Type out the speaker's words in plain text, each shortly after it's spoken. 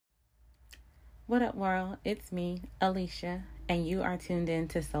What up, world? It's me, Alicia, and you are tuned in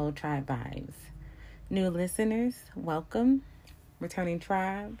to Soul Tribe Vibes. New listeners, welcome. Returning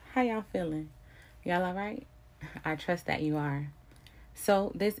tribe, how y'all feeling? Y'all all right? I trust that you are.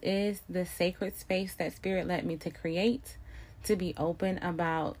 So, this is the sacred space that Spirit led me to create to be open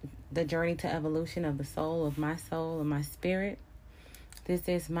about the journey to evolution of the soul, of my spirit. This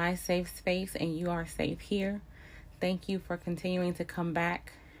is my safe space, and you are safe here. Thank you for continuing to come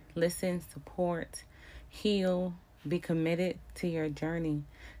back, listen, support, heal, be committed to your journey.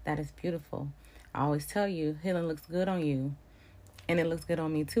 That is beautiful. I always tell you, healing looks good on you, and it looks good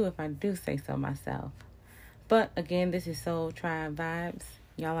on me too if I do say so myself. But again, this is Soul Tribe Vibes.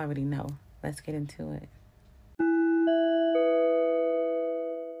 Y'all already know. Let's get into it.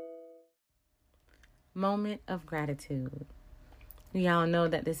 Moment of gratitude. Y'all know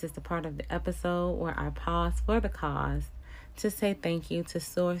that this is the part of the episode where I pause for the cause to say thank you to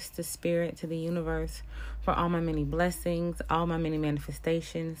Source, to Spirit, to the universe for all my many blessings, all my many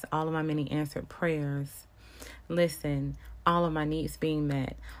manifestations, all of my many answered prayers. Listen, all of my needs being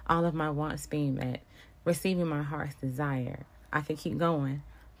met, all of my wants being met, receiving my heart's desire. I could keep going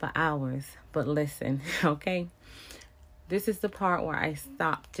for hours, but listen, okay? This is the part where I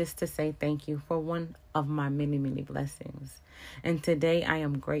stop just to say thank you for one of my many, many blessings. And today I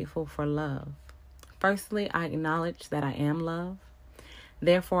am grateful for love. Firstly, I acknowledge that I am love.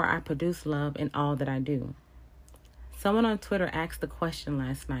 Therefore, I produce love in all that I do. Someone on Twitter asked the question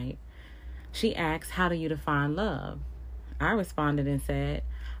last night. She asked, how do you define love? I responded and said,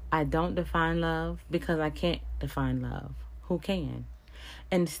 I don't define love because I can't define love. Who can?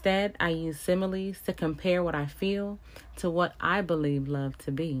 Instead, I use similes to compare what I feel to what I believe love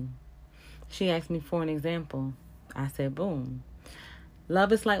to be. She asked me for an example. I said, boom.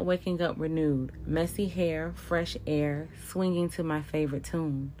 Love is like waking up renewed, messy hair, fresh air, swinging to my favorite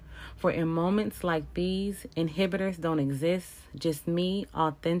tune. For in moments like these, inhibitors don't exist, just me,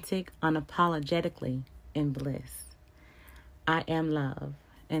 authentic, unapologetically in bliss. I am love,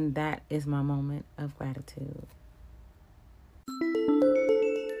 and that is my moment of gratitude.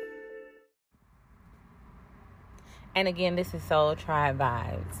 And again, this is Soul Tribe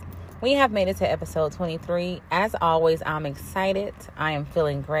Vibes. We have made it to episode 23. As always, I'm excited. I am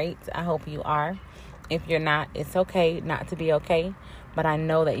feeling great. I hope you are. If you're not, it's okay not to be okay. But I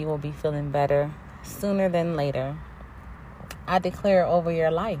know that you will be feeling better sooner than later. I declare over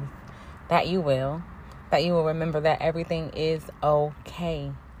your life that you will. That you will remember that everything is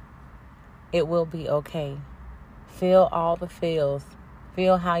okay. It will be okay. Feel all the feels.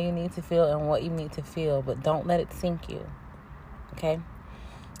 Feel how you need to feel and what you need to feel, but don't let it sink you. Okay?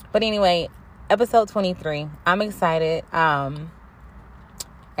 But anyway, episode 23. I'm excited. As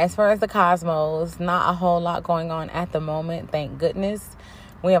far as the cosmos, not a whole lot going on at the moment, thank goodness.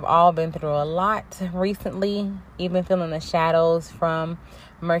 We have all been through a lot recently, even feeling the shadows from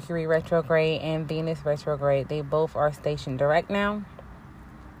Mercury retrograde and Venus retrograde. They both are stationed direct now.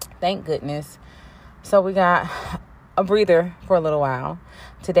 Thank goodness. So we got a breather for a little while.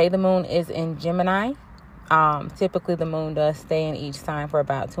 Today the moon is in Gemini. Typically the moon does stay in each sign for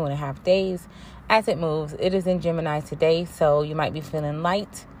about 2.5 days as it moves. It is in Gemini today, so you might be feeling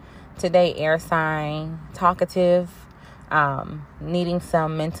light today, air sign, talkative, needing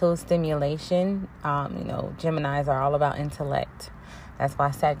some mental stimulation. Geminis are all about intellect. That's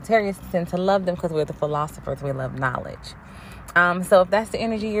why Sagittarius tend to love them, because we're the philosophers. We love knowledge. So if that's the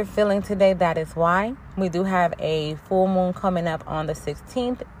energy you're feeling today, that is why. We do have a full moon coming up on the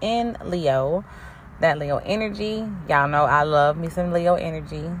 16th in Leo. That Leo energy, y'all know I love me some Leo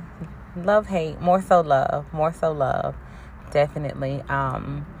energy. Love, hate, more so love. Definitely.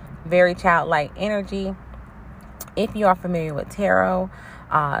 Very childlike energy. If you are familiar with tarot,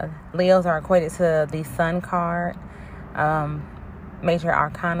 Leos are equated to the Sun card, major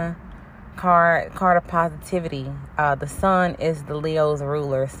arcana card of positivity. The sun is the Leo's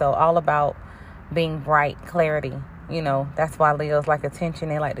ruler, so all about being bright, clarity. That's why Leos like attention.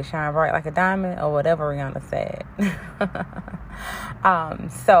 They like to shine bright like a diamond, or whatever Rihanna said.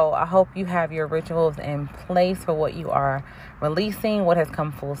 So I hope you have your rituals in place for what you are releasing, what has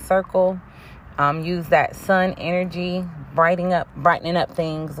come full circle. Use that sun energy, brightening up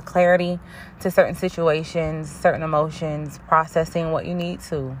things, clarity to certain situations, certain emotions, processing what you need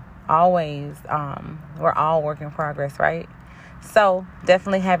to. Always, we're all work in progress, right? So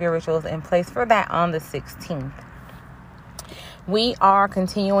definitely have your rituals in place for that on the 16th. We are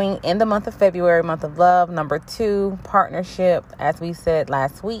continuing in the month of February, month of love, number 2, partnership, as we said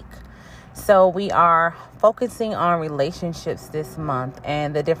last week. So we are focusing on relationships this month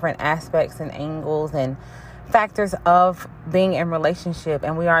and the different aspects and angles and factors of being in relationship,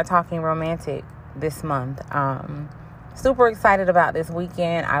 and we are talking romantic this month. Super excited about this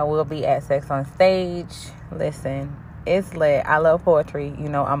weekend. I will be at Sex on Stage. Listen, it's lit. I love poetry. You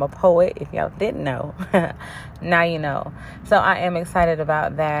know, I'm a poet. If y'all didn't know, now you know. So I am excited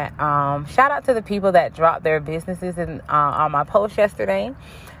about that. Shout out to the people that dropped their businesses on my post yesterday.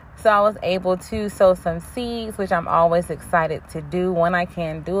 So I was able to sow some seeds, which I'm always excited to do when I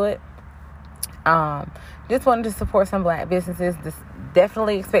can do it. Just wanted to support some Black businesses.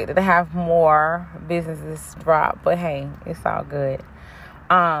 Definitely expected to have more businesses drop, but hey, it's all good.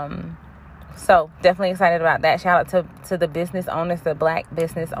 So definitely excited about that. Shout out to the business owners, the Black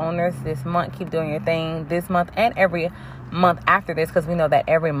business owners this month. Keep doing your thing this month and every month after this, because we know that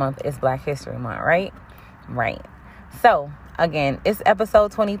every month is Black History Month, right? Right. So again, it's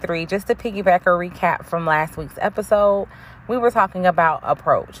episode 23. Just to piggyback or recap from last week's episode, we were talking about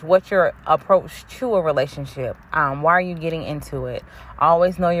approach. What's your approach to a relationship? Why are you getting into it?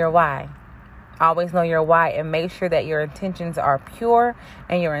 Always know your why. Always know your why, and make sure that your intentions are pure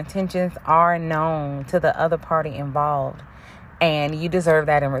and your intentions are known to the other party involved. And you deserve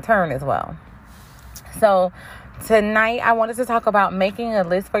that in return as well. So tonight, I wanted to talk about making a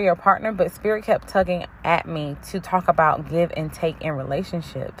list for your partner, but Spirit kept tugging at me to talk about give and take in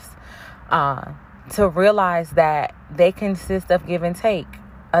relationships. To realize that they consist of give and take.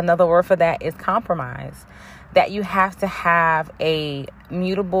 Another word for that is compromise. That you have to have a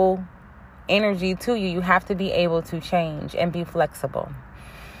mutable energy to you. You have to be able to change and be flexible.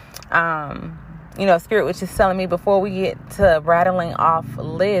 Spirit was just telling me before we get to rattling off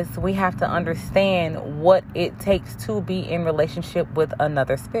lists, we have to understand what it takes to be in relationship with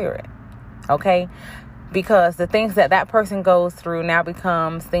another spirit. Okay? Because the things that person goes through now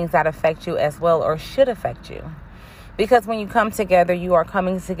becomes things that affect you as well, or should affect you. Because when you come together, you are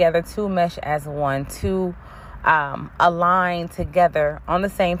coming together to mesh as one, to align together on the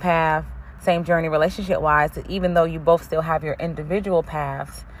same path, same journey relationship-wise, even though you both still have your individual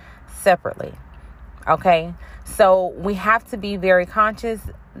paths separately. Okay? So we have to be very conscious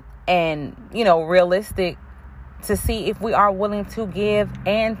and, realistic to see if we are willing to give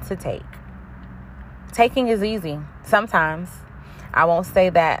and to take. Taking is easy sometimes. I won't say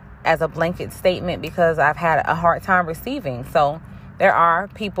that as a blanket statement because I've had a hard time receiving. So there are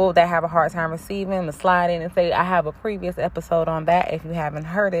people that have a hard time receiving. To slide in and say, I have a previous episode on that. If you haven't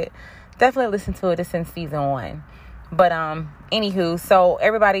heard it, definitely listen to it. It's in season 1. But anywho, so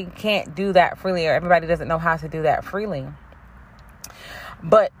everybody can't do that freely, or everybody doesn't know how to do that freely.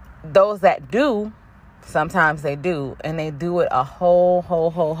 But those that do, sometimes they do, and they do it a whole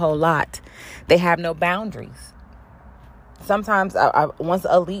lot. They have no boundaries. Sometimes once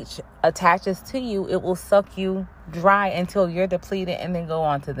a leech attaches to you, it will suck you dry until you're depleted and then go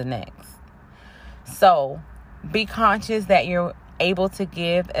on to the next. So be conscious that you're able to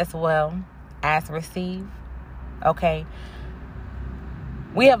give as well as receive. Okay?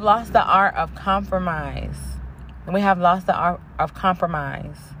 We have lost the art of compromise. We have lost the art of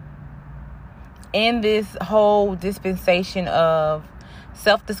compromise. In this whole dispensation of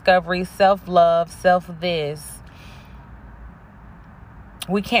self-discovery, self-love, self-this,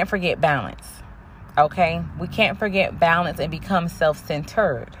 we can't forget balance, okay? We can't forget balance and become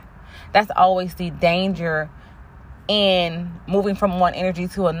self-centered. That's always the danger in moving from one energy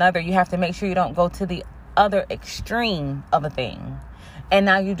to another. You have to make sure you don't go to the other extreme of a thing. And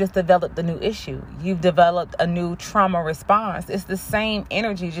now you just developed a new issue. You've developed a new trauma response. It's the same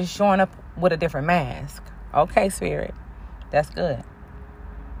energy, just showing up with a different mask. Okay, Spirit. That's good.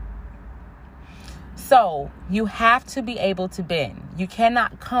 So you have to be able to bend. You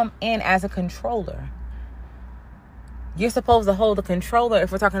cannot come in as a controller. You're supposed to hold the controller.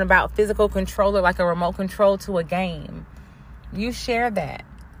 If we're talking about physical controller, like a remote control to a game, you share that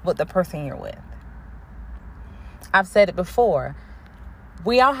with the person you're with. I've said it before.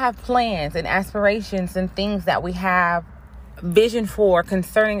 We all have plans and aspirations and things that we have vision for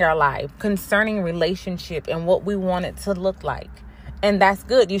concerning our life, concerning relationship, and what we want it to look like. And that's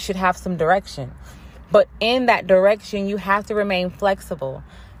good. You should have some direction. But in that direction, you have to remain flexible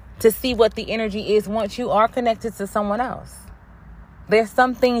to see what the energy is once you are connected to someone else. There's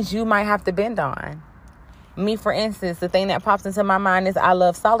some things you might have to bend on. Me, for instance, the thing that pops into my mind is I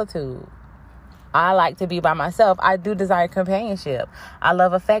love solitude. I like to be by myself. I do desire companionship. I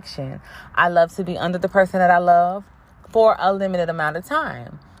love affection. I love to be under the person that I love for a limited amount of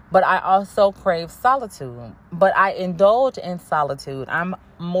time. But I also crave solitude. But I indulge in solitude. I'm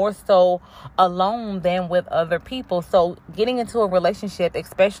more so alone than with other people. So getting into a relationship,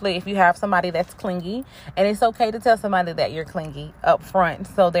 especially if you have somebody that's clingy, and it's okay to tell somebody that you're clingy up front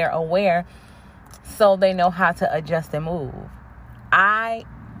so they're aware. so they know how to adjust and move.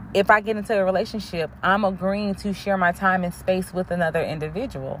 If I get into a relationship, I'm agreeing to share my time and space with another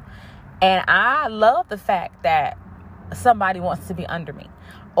individual. And I love the fact that somebody wants to be under me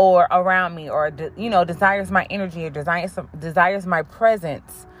or around me, or, desires my energy, or desires my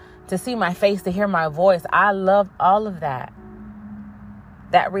presence, to see my face, to hear my voice. I love all of that.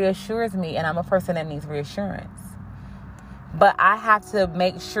 That reassures me, and I'm a person that needs reassurance. But I have to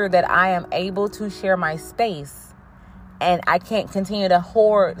make sure that I am able to share my space, and I can't continue to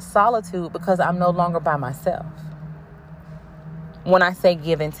hoard solitude because I'm no longer by myself. When I say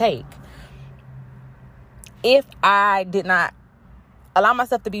give and take, if I did not allow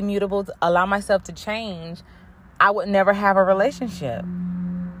myself to be mutable, to allow myself to change, I would never have a relationship.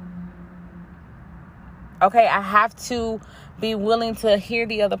 Okay, I have to be willing to hear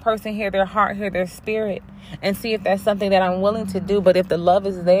the other person, hear their heart, hear their spirit, and see if that's something that I'm willing to do. But if the love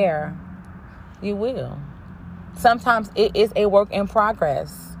is there, you will. Sometimes it is a work in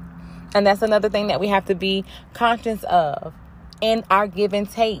progress. And that's another thing that we have to be conscious of. In our give and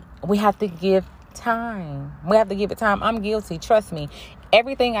take, we have to give time. We have to give it time. I'm guilty. Trust me.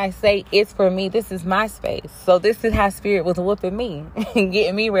 Everything I say is for me. This is my space. So this is how spirit was whooping me and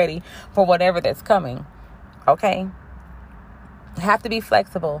getting me ready for whatever that's coming. Okay? Have to be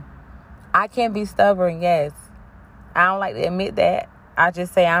flexible. I can be stubborn, yes. I don't like to admit that. I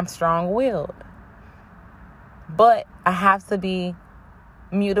just say I'm strong-willed. But I have to be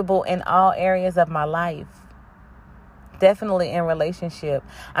mutable in all areas of my life. Definitely in relationship.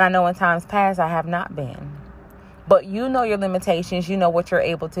 And I know in times past I have not been. But you know your limitations. You know what you're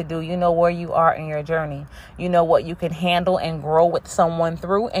able to do. You know where you are in your journey. You know what you can handle and grow with someone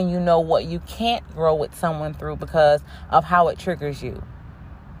through. And you know what you can't grow with someone through because of how it triggers you.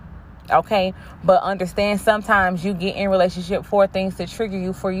 Okay? But understand, sometimes you get in relationship for things to trigger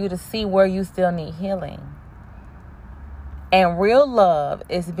you, for you to see where you still need healing. And real love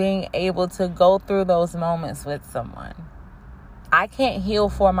is being able to go through those moments with someone. I can't heal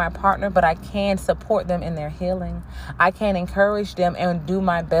for my partner, but I can support them in their healing. I can encourage them and do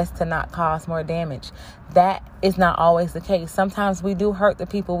my best to not cause more damage. That is not always the case. Sometimes we do hurt the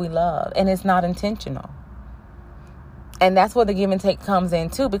people we love, and it's not intentional. And that's where the give and take comes in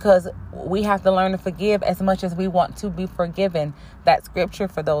too, because we have to learn to forgive as much as we want to be forgiven. That's scripture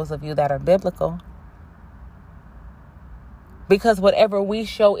for those of you that are biblical. Because whatever we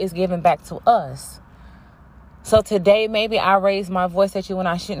show is given back to us. So today, maybe I raised my voice at you when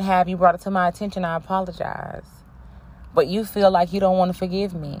I shouldn't have. You brought it to my attention. I apologize. But you feel like you don't want to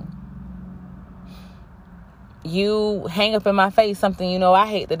forgive me. You hang up in my face something you know I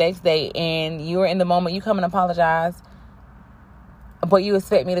hate the next day. And you're in the moment. You come and apologize. But you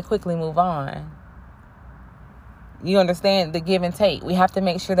expect me to quickly move on. You understand the give and take. We have to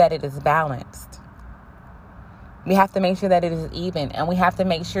make sure that it is balanced. We have to make sure that it is even, and we have to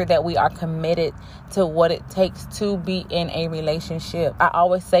make sure that we are committed to what it takes to be in a relationship. I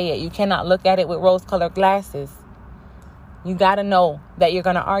always say it. You cannot look at it with rose-colored glasses. You got to know that you're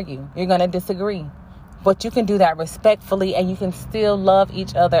going to argue. You're going to disagree. But you can do that respectfully, and you can still love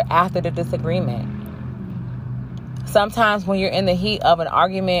each other after the disagreement. Sometimes when you're in the heat of an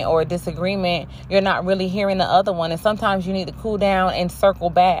argument or a disagreement, you're not really hearing the other one. And sometimes you need to cool down and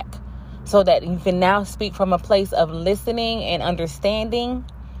circle back, so that you can now speak from a place of listening and understanding,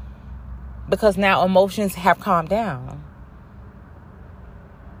 because now emotions have calmed down.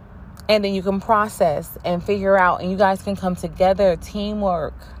 And then you can process and figure out, and you guys can come together,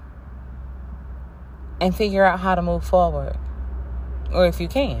 teamwork, and figure out how to move forward. Or if you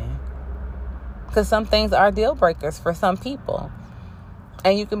can. Because some things are deal breakers for some people.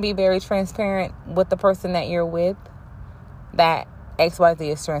 And you can be very transparent with the person that you're with, that XYZ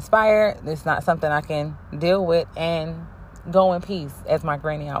is transpired. It's not something I can deal with, and go in peace, as my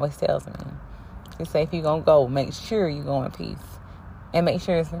granny always tells me. She say, if you're going to go, make sure you go in peace, and make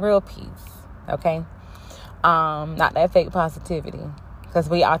sure it's real peace. Okay? Not that fake positivity, because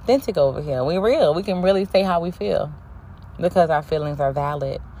we authentic over here. We real. We can really say how we feel because our feelings are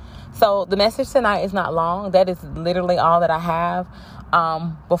valid. So the message tonight is not long. That is literally all that I have.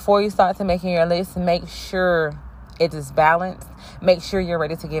 Before you start to making your list, make sure it is balanced. Make sure you're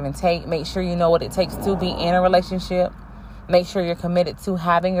ready to give and take. Make sure you know what it takes to be in a relationship. Make sure you're committed to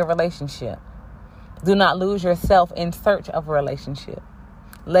having a relationship. Do not lose yourself in search of a relationship.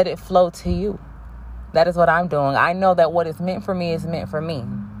 Let it flow to you. That is what I'm doing. I know that what is meant for me is meant for me.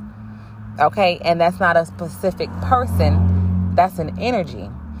 Okay? And that's not a specific person. That's an energy.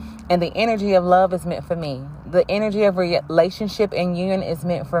 And the energy of love is meant for me. The energy of relationship and union is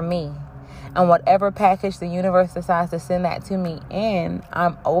meant for me. And whatever package the universe decides to send that to me in,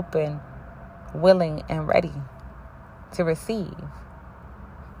 I'm open willing and ready to receive.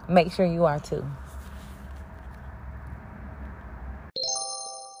 Make sure you are too.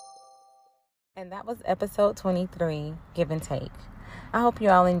 And that was episode 23, Give and Take. I hope you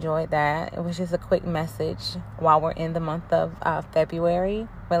all enjoyed that. It was just a quick message while we're in the month of February.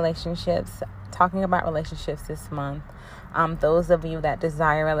 Talking about relationships this month. Those of you that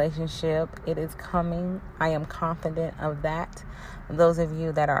desire a relationship, it is coming. I am confident of that. Those of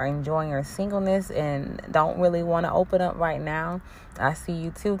you that are enjoying your singleness and don't really want to open up right now, I see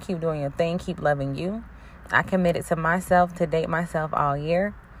you too. Keep doing your thing. Keep loving you. I committed to myself to date myself all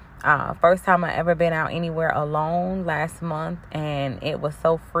year. First time I ever been out anywhere alone last month, and it was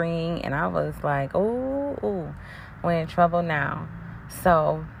so freeing, and I was like, ooh, we're in trouble now.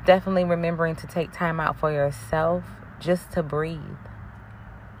 So definitely remembering to take time out for yourself just to breathe.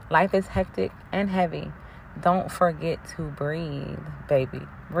 Life is hectic and heavy. Don't forget to breathe, baby.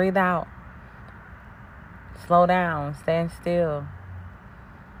 Breathe out. Slow down. Stand still.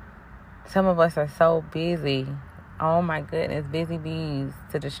 Some of us are so busy. Oh my goodness, busy bees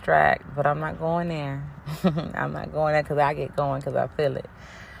to distract, but I'm not going there. I'm not going there because I get going because I feel it.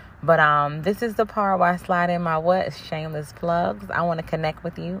 But this is the part where I slide in my shameless plugs. I want to connect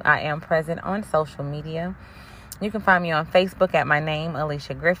with you. I am present on social media. You can find me on Facebook at my name,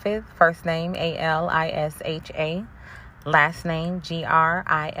 Alicia Griffith. First name, Alisha. Last name, Griffith.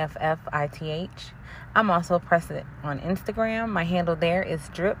 I'm also present on Instagram. My handle there is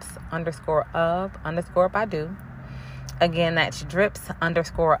drips_of_Badu. Again, that's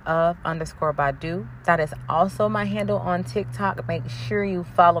drips_of_Badu. That is also my handle on TikTok. Make sure you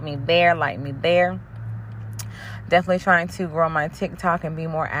follow me there, like me there. Definitely trying to grow my TikTok and be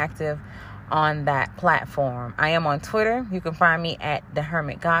more active on that platform. I am on Twitter. You can find me at The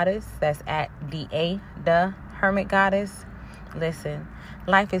Hermit Goddess. That's at The Hermit Goddess. Listen,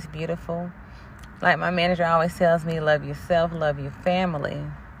 life is beautiful. Like my manager always tells me, love yourself, love your family.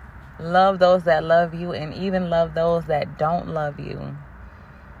 Love those that love you, and even love those that don't love you.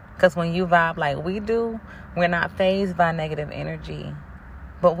 Because when you vibe like we do, we're not fazed by negative energy.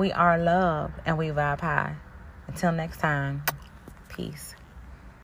 But we are love, and we vibe high. Until next time, peace.